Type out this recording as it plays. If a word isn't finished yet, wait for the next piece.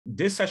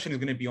this session is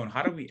going to be on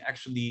how to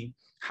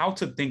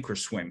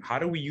Thinkorswim. How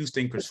do we use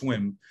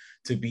Thinkorswim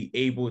to be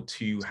able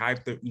to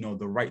have the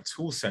right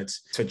tool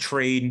sets to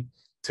trade,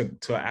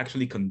 to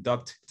actually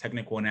conduct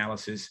technical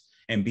analysis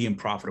and be in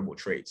profitable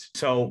trades.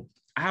 So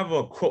I have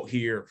a quote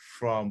here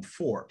from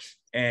Forbes,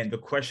 and the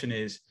question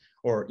is,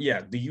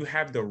 do you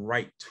have the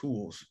right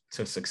tools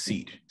to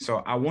succeed?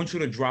 So I want you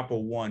to drop a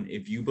 1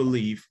 if you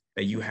believe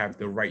that you have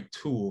the right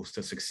tools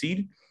to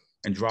succeed,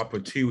 and drop a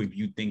 2 if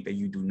you think that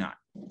you do not.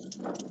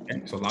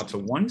 Okay, so lots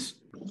of 1s.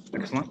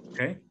 Excellent.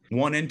 Okay,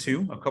 1 and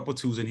 2, a couple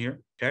 2s in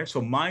here. Okay,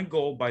 so my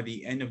goal by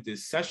the end of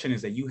this session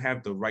is that you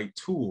have the right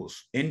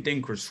tools in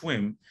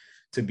Thinkorswim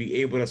to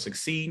be able to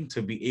succeed,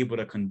 to be able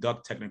to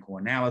conduct technical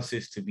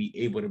analysis, to be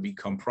able to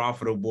become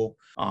profitable,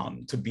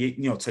 to be,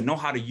 to know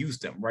how to use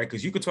them, right?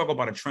 Because you could talk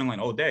about a trend line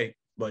all day,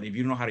 but if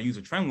you don't know how to use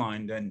a trend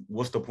line, then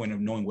what's the point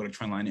of knowing what a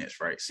trend line is,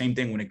 right? Same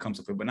thing when it comes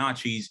to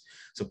Fibonacci's,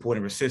 support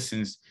and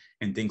resistance,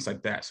 and things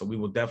like that. So we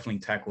will definitely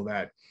tackle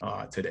that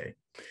today.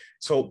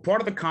 So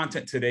part of the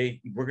content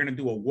today, we're going to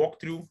do a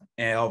walkthrough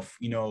of,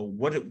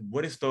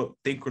 what is the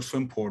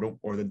Thinkorswim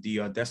portal or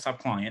the desktop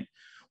client.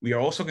 We are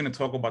also going to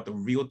talk about the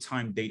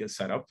real-time data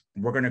setup.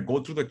 We're going to go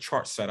through the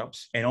chart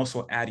setups and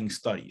also adding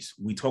studies.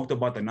 We talked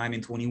about the 9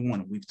 and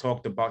 21. We've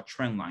talked about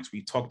trend lines.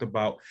 We talked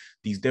about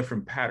these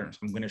different patterns.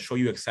 I'm going to show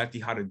you exactly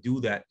how to do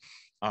that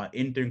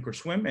in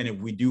Thinkorswim. And if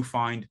we do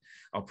find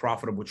a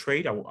profitable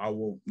trade, I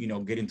will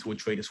get into a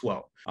trade as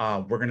well.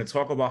 We're going to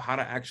talk about how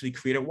to actually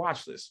create a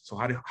watch list. So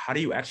how do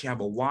you actually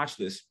have a watch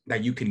list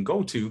that you can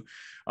go to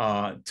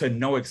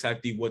know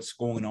exactly what's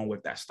going on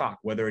with that stock,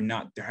 whether or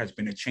not there has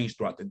been a change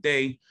throughout the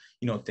day,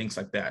 things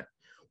like that.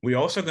 We're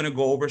also going to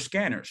go over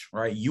scanners,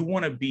 right? You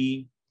want to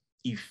be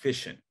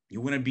efficient. You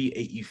want to be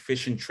an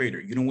efficient trader.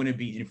 You don't want to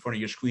be in front of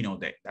your screen all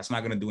day. That's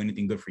not going to do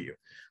anything good for you,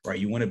 right?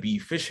 You want to be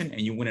efficient,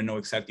 and you want to know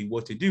exactly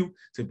what to do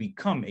to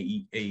become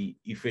a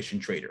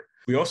efficient trader.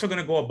 We're also going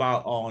to go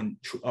about on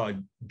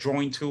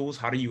drawing tools.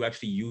 How do you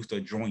actually use the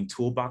drawing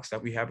toolbox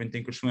that we have in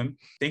Thinkorswim?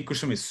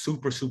 Thinkorswim is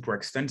super, super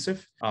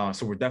extensive.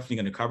 So we're definitely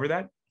going to cover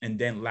that. And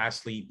then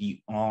lastly,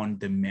 the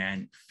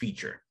on-demand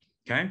feature.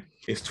 Okay.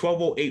 It's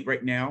 12:08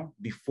 right now.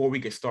 Before we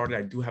get started,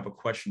 I do have a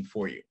question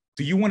for you.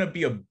 Do you want to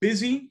be a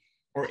busy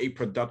or a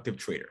productive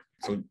trader?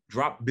 So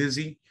drop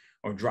busy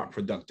or drop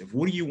productive.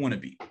 What do you want to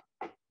be?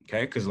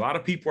 Okay, because a lot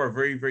of people are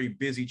very, very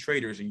busy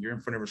traders and you're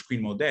in front of a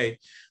screen all day,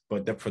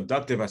 but the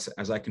productive,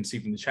 as I can see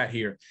from the chat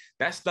here,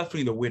 that's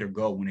definitely the way to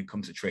go when it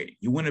comes to trading.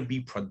 You want to be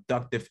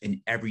productive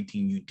in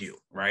everything you do,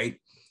 right?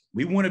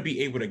 We want to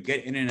be able to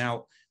get in and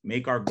out,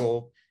 make our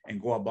goal, and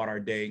go about our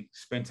day,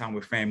 spend time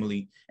with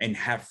family, and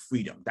have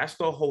freedom. That's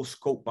the whole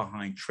scope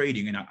behind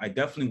trading. And I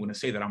definitely want to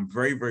say that I'm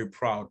very, very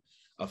proud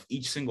of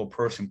each single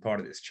person part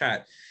of this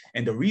chat.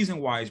 And the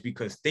reason why is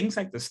because things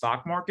like the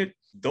stock market,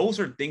 those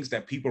are things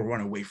that people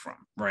run away from,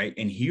 right?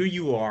 And here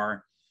you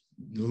are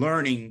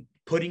learning,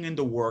 putting in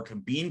the work,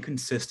 being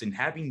consistent,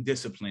 having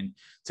discipline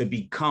to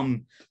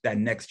become that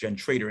next gen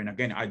trader. And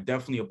again, I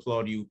definitely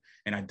applaud you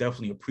and I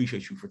definitely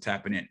appreciate you for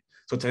tapping in.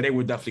 So today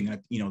we're definitely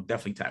going to,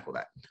 definitely tackle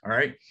that. All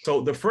right. So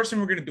the first thing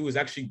we're going to do is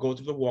actually go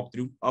through the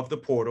walkthrough of the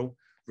portal,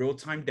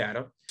 real-time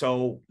data.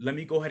 So let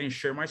me go ahead and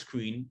share my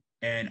screen.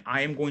 And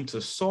I am going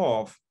to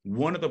solve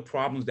one of the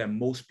problems that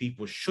most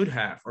people should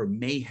have or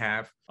may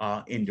have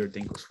in their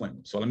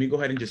Thinkorswim. So let me go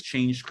ahead and just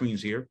change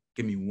screens here.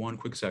 Give me one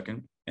quick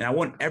second. And I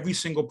want every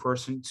single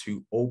person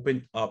to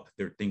open up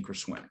their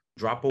Thinkorswim.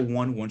 Drop a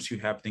 1 once you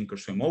have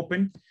Thinkorswim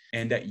open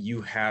and that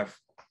you have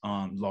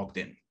logged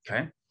in.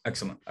 Okay.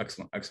 Excellent,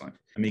 excellent, excellent.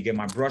 Let me get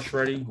my brush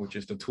ready, which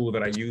is the tool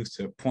that I use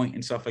to point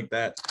and stuff like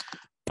that.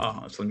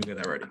 So let me get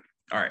that ready.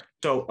 All right.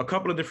 So a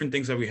couple of different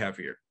things that we have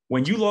here.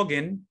 When you log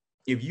in,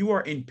 if you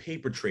are in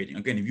paper trading,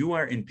 again, if you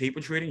are in paper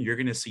trading, you're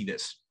going to see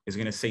this. It's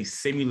going to say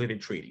simulated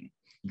trading.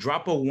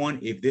 Drop a 1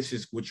 if this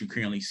is what you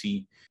currently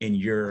see in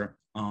your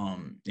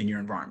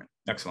environment.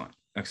 Excellent.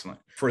 Excellent.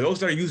 For those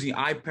that are using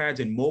iPads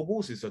and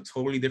mobiles, it's a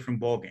totally different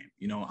ballgame.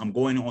 I'm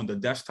going on the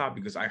desktop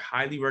because I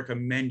highly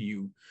recommend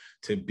you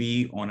to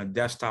be on a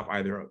desktop,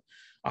 either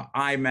an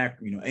iMac,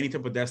 any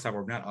type of desktop,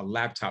 or not a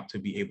laptop to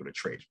be able to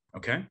trade.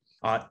 Okay.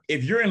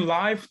 If you're in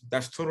live,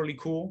 that's totally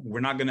cool. We're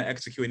not going to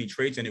execute any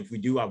trades. And if we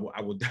do, I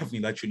will definitely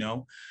let you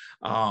know.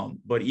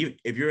 But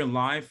if you're in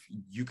live,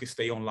 you can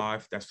stay on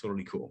live. That's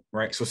totally cool.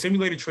 Right. So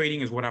simulated trading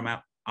is what I'm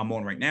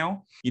on right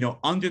now.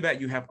 Under that,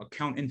 you have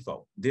account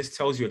info. This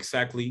tells you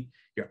exactly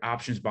your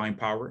options buying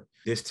power.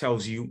 This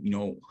tells you,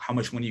 how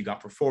much money you got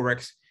for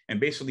Forex and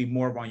basically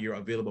more on your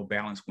available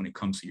balance when it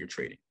comes to your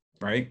trading.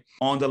 Right.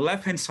 On the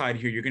left-hand side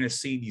here, you're going to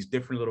see these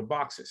different little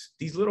boxes.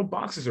 These little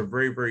boxes are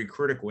very, very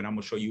critical, and I'm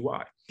going to show you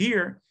why.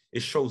 Here,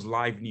 it shows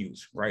live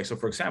news, right? So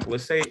for example,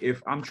 let's say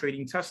if I'm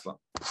trading Tesla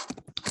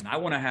and I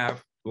want to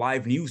have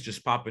live news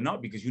just popping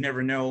up because you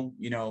never know,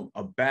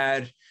 a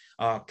bad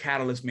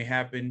catalyst may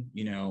happen,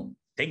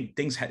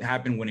 things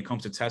happen when it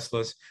comes to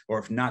Teslas, or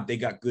if not, they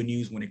got good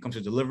news when it comes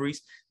to deliveries.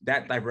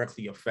 That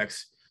directly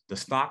affects the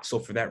stock. So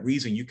for that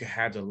reason, you can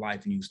have the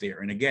live news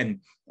there. And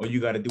again, all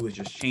you got to do is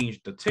just change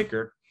the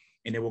ticker,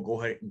 and it will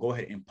go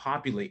ahead and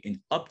populate and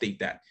update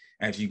that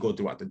as you go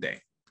throughout the day.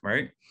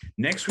 right?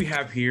 Next, we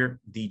have here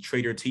the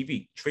Trader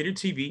TV. Trader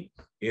TV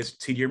is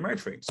TD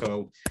Ameritrade.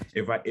 So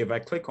if I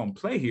click on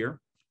play here,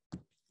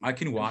 I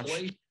can watch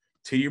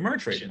TD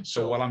Ameritrade.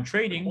 So while I'm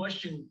trading,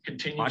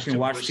 I can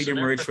watch TD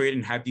Ameritrade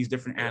and have these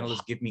different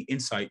analysts give me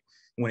insight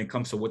when it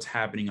comes to what's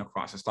happening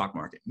across the stock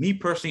market. Me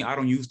personally, I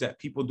don't use that.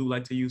 People do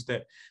like to use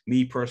that.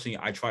 Me personally,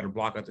 I try to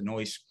block out the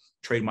noise,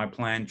 trade my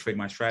plan, trade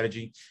my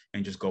strategy,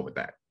 and just go with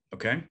that.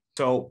 Okay.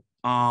 So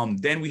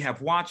then we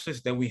have watch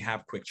list, then we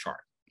have quick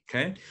chart.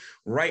 Okay.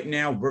 Right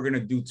now, we're going to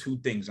do two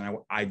things. And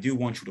I do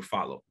want you to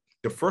follow.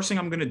 The first thing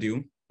I'm going to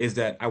do is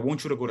that I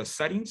want you to go to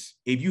settings.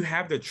 If you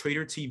have the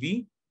Trader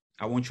TV,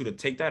 I want you to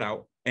take that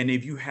out. And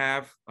if you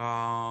have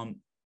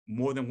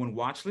more than one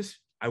watch list,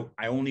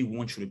 I only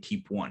want you to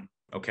keep one.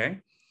 Okay.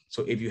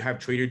 So if you have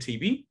Trader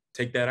TV,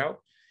 take that out.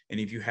 And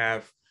if you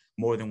have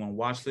more than one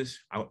watch list,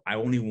 I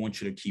only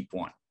want you to keep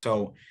one.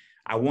 So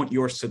I want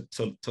yours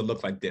to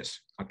look like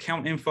this: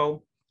 account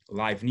info,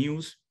 live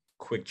news,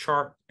 quick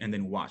chart, and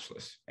then watch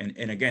list. And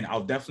again,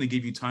 I'll definitely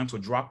give you time to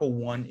drop a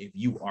 1 if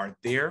you are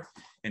there.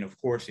 And of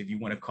course, if you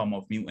want to come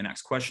off mute and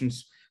ask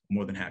questions,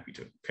 more than happy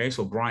to. Okay,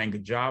 so Brian,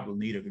 good job.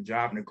 Lenita, good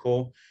job.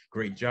 Nicole,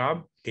 great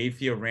job.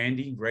 Kathia,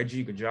 Randy,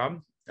 Reggie, good job.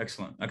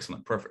 Excellent,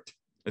 excellent, perfect.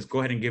 Let's go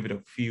ahead and give it a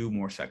few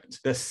more seconds.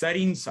 The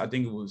settings, I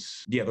think it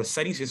was, the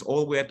settings is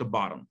all the way at the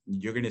bottom.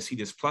 You're going to see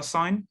this plus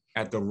sign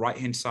at the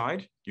right-hand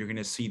side. You're going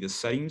to see the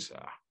settings,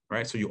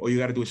 right? So all you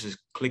got to do is just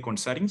click on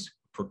settings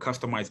for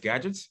customized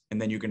gadgets.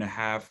 And then you're going to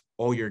have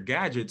all your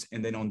gadgets.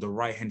 And then on the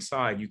right-hand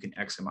side, you can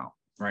X them out,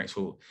 right?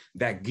 So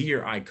that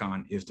gear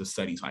icon is the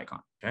settings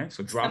icon. Okay,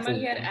 so drop.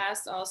 Somebody had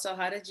asked also,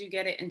 how did you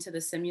get it into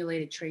the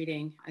simulated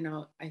trading? I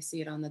know I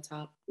see it on the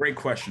top. Great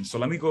question. So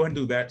let me go ahead and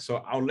do that.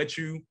 So I'll let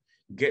you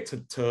get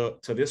to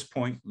this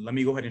point. Let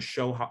me go ahead and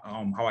show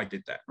how I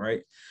did that,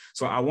 right?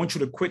 So I want you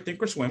to quit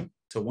Thinkorswim.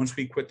 So once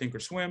we quit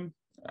Thinkorswim,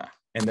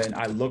 and then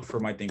I look for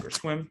my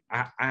Thinkorswim.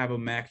 I have a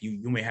Mac.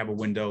 You may have a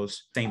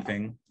Windows. Same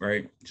thing,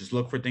 right? Just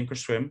look for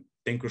Thinkorswim.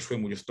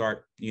 Thinkorswim will just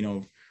start,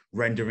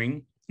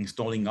 rendering,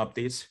 installing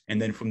updates,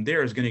 and then from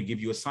there, it's going to give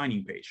you a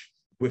signing page.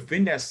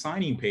 Within that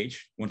signing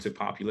page, once it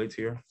populates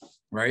here,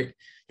 right,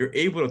 you're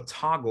able to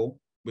toggle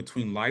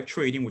between live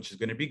trading, which is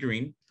going to be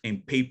green,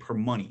 and pay per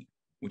money,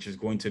 which is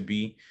going to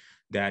be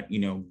that,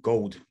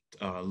 gold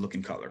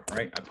looking color,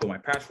 right? I put my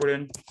password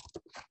in,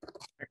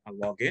 I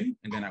log in,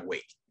 and then I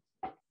wait.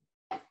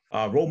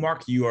 Roll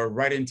Mark, you are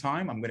right in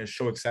time. I'm going to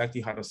show exactly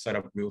how to set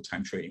up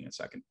real-time trading in a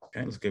second.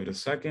 Okay, let's give it a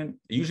second.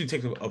 It usually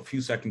takes a few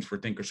seconds for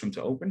Thinkorswim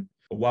to open.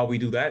 But while we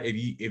do that,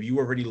 if you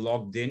already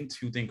logged in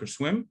to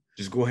Thinkorswim,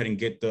 just go ahead and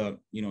get the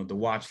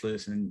watch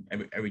list and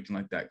everything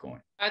like that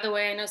going. By the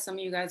way, I know some of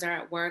you guys are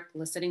at work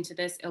listening to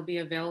this. It'll be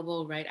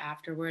available right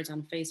afterwards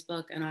on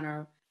Facebook and on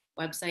our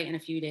website in a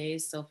few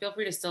days. So feel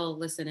free to still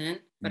listen in.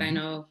 But I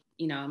know,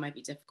 it might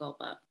be difficult,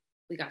 but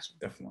we got you.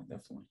 Definitely.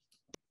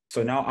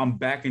 So now I'm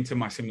back into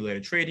my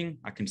simulated trading.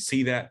 I can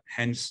see that,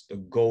 hence the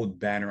gold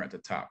banner at the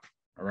top.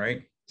 All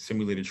right,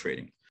 simulated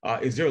trading.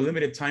 Is there a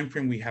limited time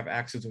frame we have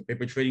access to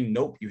paper trading?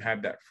 Nope, you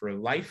have that for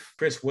life.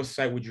 Chris, what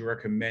site would you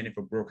recommend if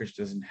a brokerage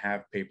doesn't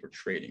have paper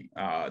trading?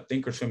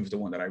 Thinkorswim is the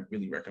one that I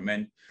really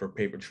recommend for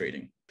paper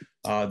trading.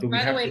 By the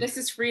way, this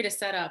is free to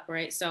set up,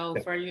 right? So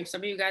for you,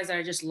 some of you guys that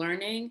are just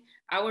learning,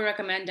 I would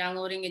recommend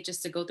downloading it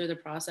just to go through the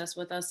process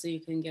with us so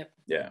you can get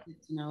to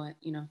know it,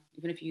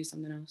 even if you use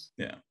something else.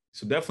 Yeah.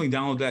 So definitely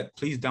download that.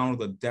 Please download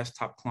the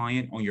desktop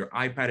client on your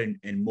iPad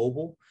and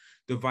mobile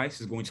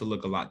device. Is going to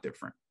look a lot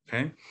different.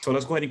 Okay. So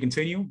let's go ahead and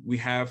continue. We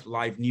have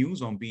live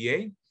news on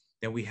BA.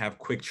 Then we have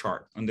quick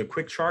chart. Under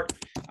quick chart,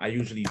 I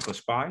usually put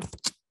SPY.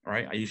 All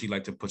right. I usually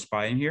like to put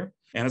SPY in here.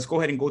 And let's go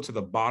ahead and go to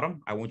the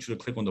bottom. I want you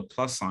to click on the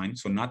plus sign.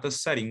 So not the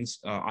settings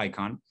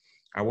icon.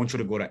 I want you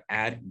to go to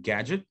add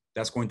gadget.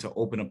 That's going to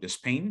open up this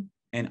pane.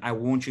 And I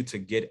want you to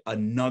get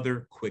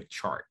another quick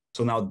chart.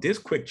 So now this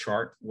quick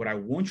chart, what I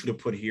want you to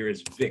put here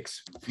is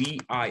VIX,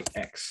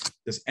 V-I-X.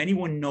 Does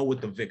anyone know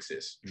what the VIX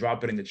is?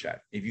 Drop it in the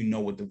chat if you know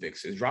what the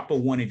VIX is. Drop a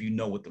 1 if you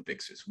know what the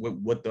VIX is.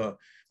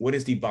 What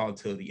is the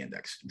volatility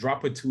index?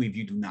 Drop a 2 if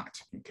you do not.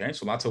 Okay,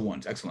 so lots of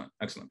 1s.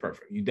 Excellent,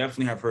 perfect. You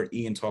definitely have heard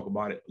Ian talk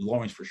about it.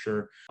 Lawrence for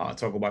sure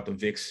talk about the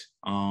VIX.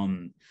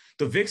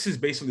 The VIX is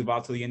basically the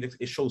volatility index.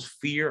 It shows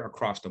fear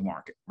across the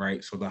market,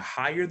 right? So the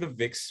higher the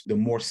VIX, the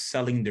more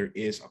selling there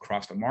is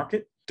across the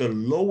market. The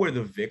lower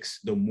the VIX,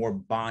 the more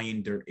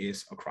buying there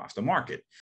is across the market.